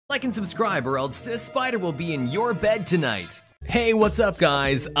Like and subscribe or else this spider will be in your bed tonight. Hey, what's up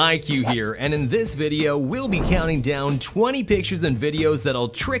guys? EyeQ here, and in this video, we'll be counting down 20 pictures and videos that'll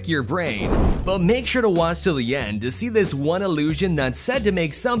trick your brain. But make sure to watch till the end to see this one illusion that's said to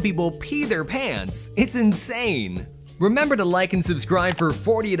make some people pee their pants. It's insane! Remember to like and subscribe for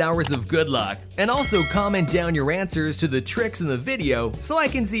 48 hours of good luck, and also comment down your answers to the tricks in the video so I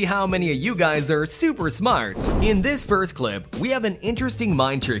can see how many of you guys are super smart. In this first clip, we have an interesting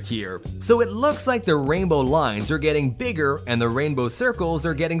mind trick here. So it looks like the rainbow lines are getting bigger and the rainbow circles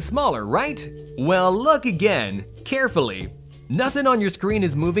are getting smaller, right? Well, look again, carefully. Nothing on your screen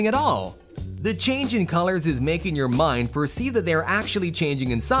is moving at all. The change in colors is making your mind perceive that they're actually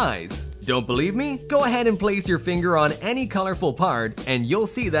changing in size. Don't believe me? Go ahead and place your finger on any colorful part and you'll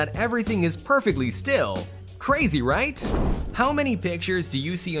see that everything is perfectly still. Crazy, right? How many pictures do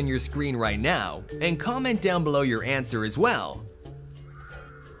you see on your screen right now? And comment down below your answer as well.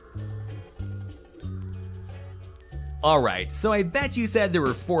 Alright, so I bet you said there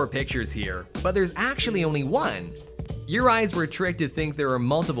were 4 pictures here, but there's actually only one. Your eyes were tricked to think there are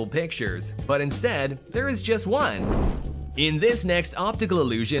multiple pictures, but instead, there is just one. In this next optical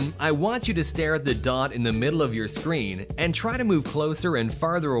illusion, I want you to stare at the dot in the middle of your screen and try to move closer and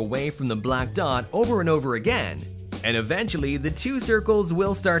farther away from the black dot over and over again. And eventually, the 2 circles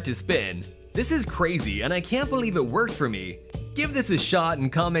will start to spin. This is crazy and I can't believe it worked for me. Give this a shot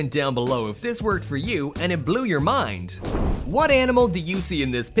and comment down below if this worked for you and it blew your mind. What animal do you see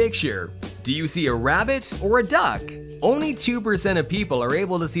in this picture? Do you see a rabbit or a duck? Only 2% of people are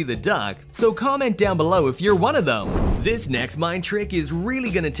able to see the duck, so comment down below if you're one of them. This next mind trick is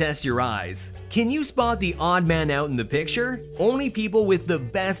really gonna test your eyes. Can you spot the odd man out in the picture? Only people with the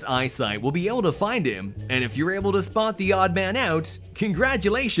best eyesight will be able to find him, and if you're able to spot the odd man out,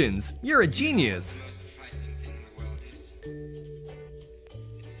 congratulations, you're a genius.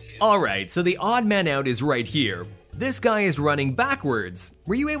 Alright, so the odd man out is right here. This guy is running backwards.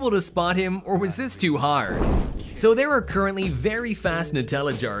 Were you able to spot him or was this too hard? So there are currently very fast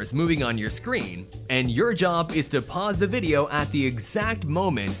Nutella jars moving on your screen, and your job is to pause the video at the exact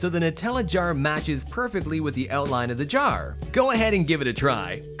moment so the Nutella jar matches perfectly with the outline of the jar. Go ahead and give it a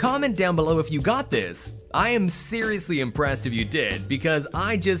try. Comment down below if you got this. I am seriously impressed if you did because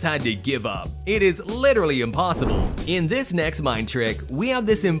I just had to give up. It is literally impossible. In this next mind trick, we have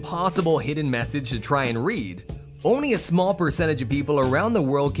this impossible hidden message to try and read. Only a small percentage of people around the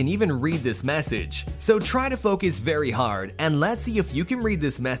world can even read this message, so try to focus very hard and let's see if you can read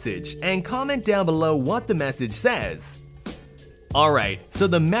this message and comment down below what the message says. Alright, so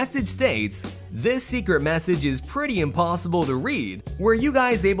the message states, this secret message is pretty impossible to read. Were you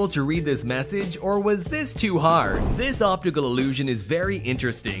guys able to read this message or was this too hard? This optical illusion is very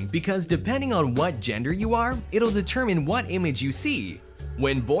interesting because depending on what gender you are, it'll determine what image you see.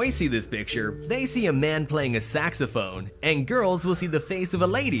 When boys see this picture, they see a man playing a saxophone, and girls will see the face of a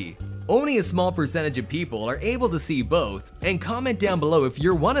lady. Only a small percentage of people are able to see both, and comment down below if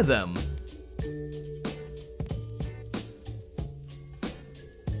you're one of them.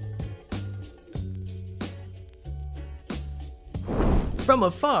 From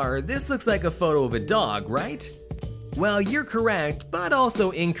afar, this looks like a photo of a dog, right? Well, you're correct, but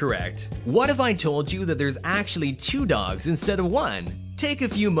also incorrect. What if I told you that there's actually 2 dogs instead of 1? Take a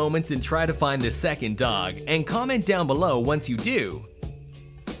few moments and try to find the second dog, and comment down below once you do.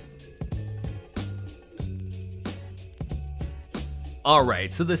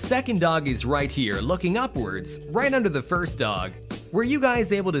 Alright, so the second dog is right here, looking upwards, right under the first dog. Were you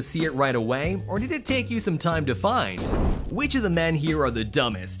guys able to see it right away, or did it take you some time to find? Which of the men here are the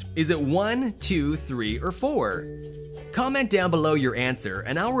dumbest? Is it 1, 2, 3, or 4? Comment down below your answer,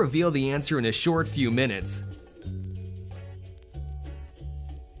 and I'll reveal the answer in a short few minutes.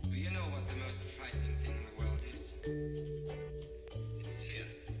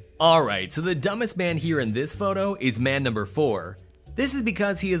 Alright, so the dumbest man here in this photo is man number 4. This is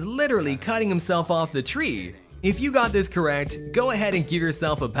because he is literally cutting himself off the tree. If you got this correct, go ahead and give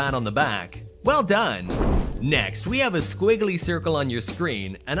yourself a pat on the back. Well done! Next, we have a squiggly circle on your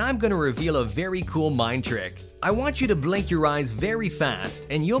screen, and I'm going to reveal a very cool mind trick. I want you to blink your eyes very fast,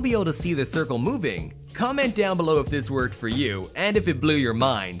 and you'll be able to see the circle moving. Comment down below if this worked for you, and if it blew your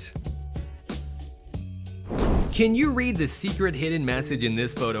mind. Can you read the secret hidden message in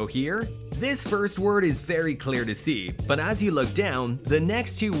this photo here? This first word is very clear to see, but as you look down, the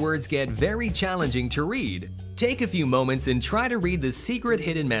next 2 words get very challenging to read. Take a few moments and try to read the secret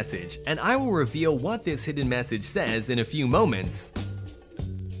hidden message, and I will reveal what this hidden message says in a few moments.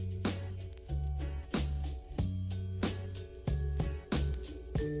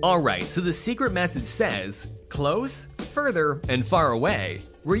 Alright, so the secret message says, close, further and far away.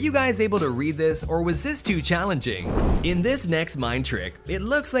 Were you guys able to read this, or was this too challenging? In this next mind trick, it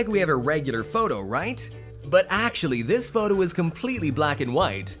looks like we have a regular photo, right? But actually, this photo is completely black and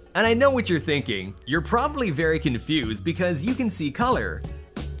white. And I know what you're thinking. You're probably very confused because you can see color.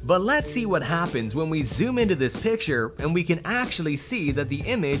 But let's see what happens when we zoom into this picture and we can actually see that the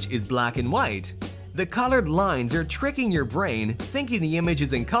image is black and white. The colored lines are tricking your brain, thinking the image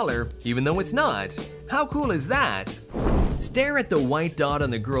is in color, even though it's not. How cool is that? Stare at the white dot on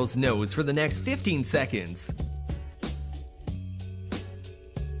the girl's nose for the next 15 seconds.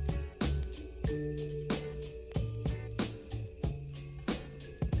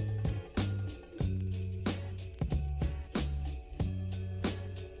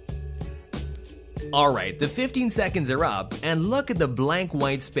 Alright, the 15 seconds are up, and look at the blank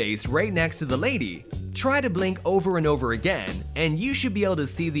white space right next to the lady. Try to blink over and over again, and you should be able to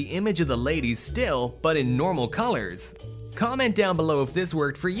see the image of the lady still, but in normal colors. Comment down below if this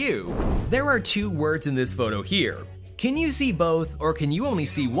worked for you. There are 2 words in this photo here. Can you see both, or can you only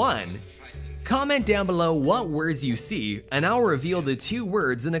see one? Comment down below what words you see, and I'll reveal the 2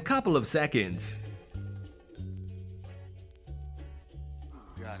 words in a couple of seconds.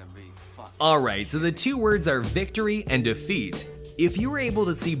 Alright, so the 2 words are victory and defeat. If you were able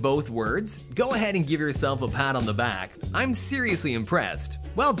to see both words, go ahead and give yourself a pat on the back. I'm seriously impressed.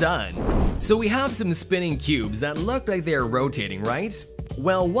 Well done. So we have some spinning cubes that look like they are rotating, right?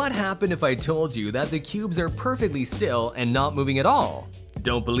 Well, what happened if I told you that the cubes are perfectly still and not moving at all?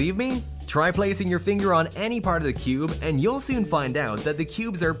 Don't believe me? Try placing your finger on any part of the cube and you'll soon find out that the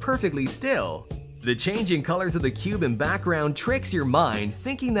cubes are perfectly still. The changing colors of the cube and background tricks your mind,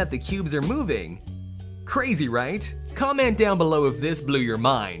 thinking that the cubes are moving. Crazy, right? Comment down below if this blew your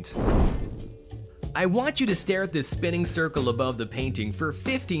mind. I want you to stare at this spinning circle above the painting for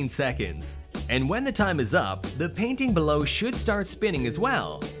 15 seconds. And when the time is up, the painting below should start spinning as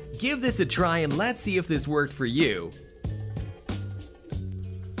well. Give this a try and let's see if this worked for you.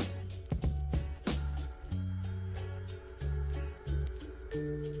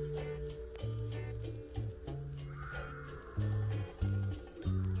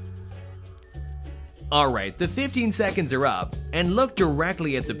 Alright, the 15 seconds are up, and look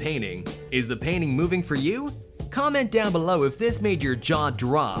directly at the painting. Is the painting moving for you? Comment down below if this made your jaw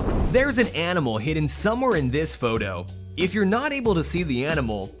drop. There's an animal hidden somewhere in this photo. If you're not able to see the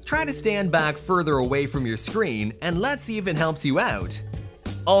animal, try to stand back further away from your screen and let's see if it helps you out.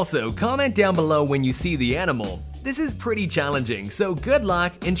 Also, comment down below when you see the animal. This is pretty challenging, so good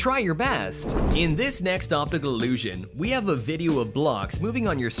luck and try your best. In this next optical illusion, we have a video of blocks moving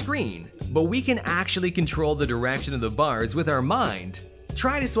on your screen, but we can actually control the direction of the bars with our mind.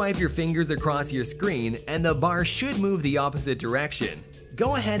 Try to swipe your fingers across your screen and the bar should move the opposite direction.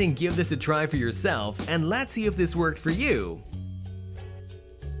 Go ahead and give this a try for yourself and let's see if this worked for you.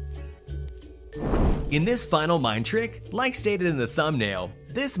 In this final mind trick, like stated in the thumbnail,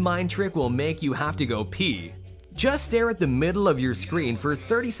 this mind trick will make you have to go pee. Just stare at the middle of your screen for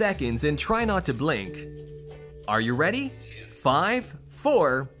 30 seconds and try not to blink. Are you ready? 5,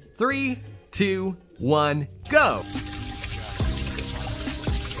 4, 3, 2, 1, go!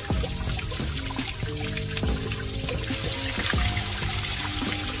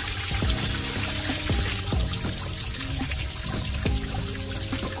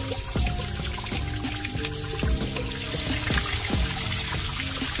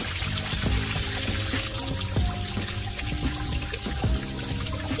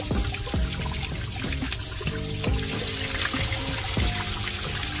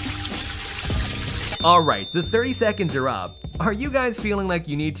 Alright, the 30 seconds are up. Are you guys feeling like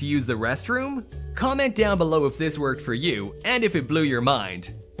you need to use the restroom? Comment down below if this worked for you and if it blew your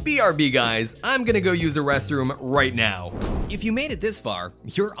mind. BRB guys, I'm gonna go use the restroom right now. If you made it this far,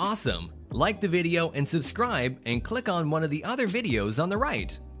 you're awesome. Like the video and subscribe and click on one of the other videos on the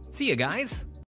right. See ya guys!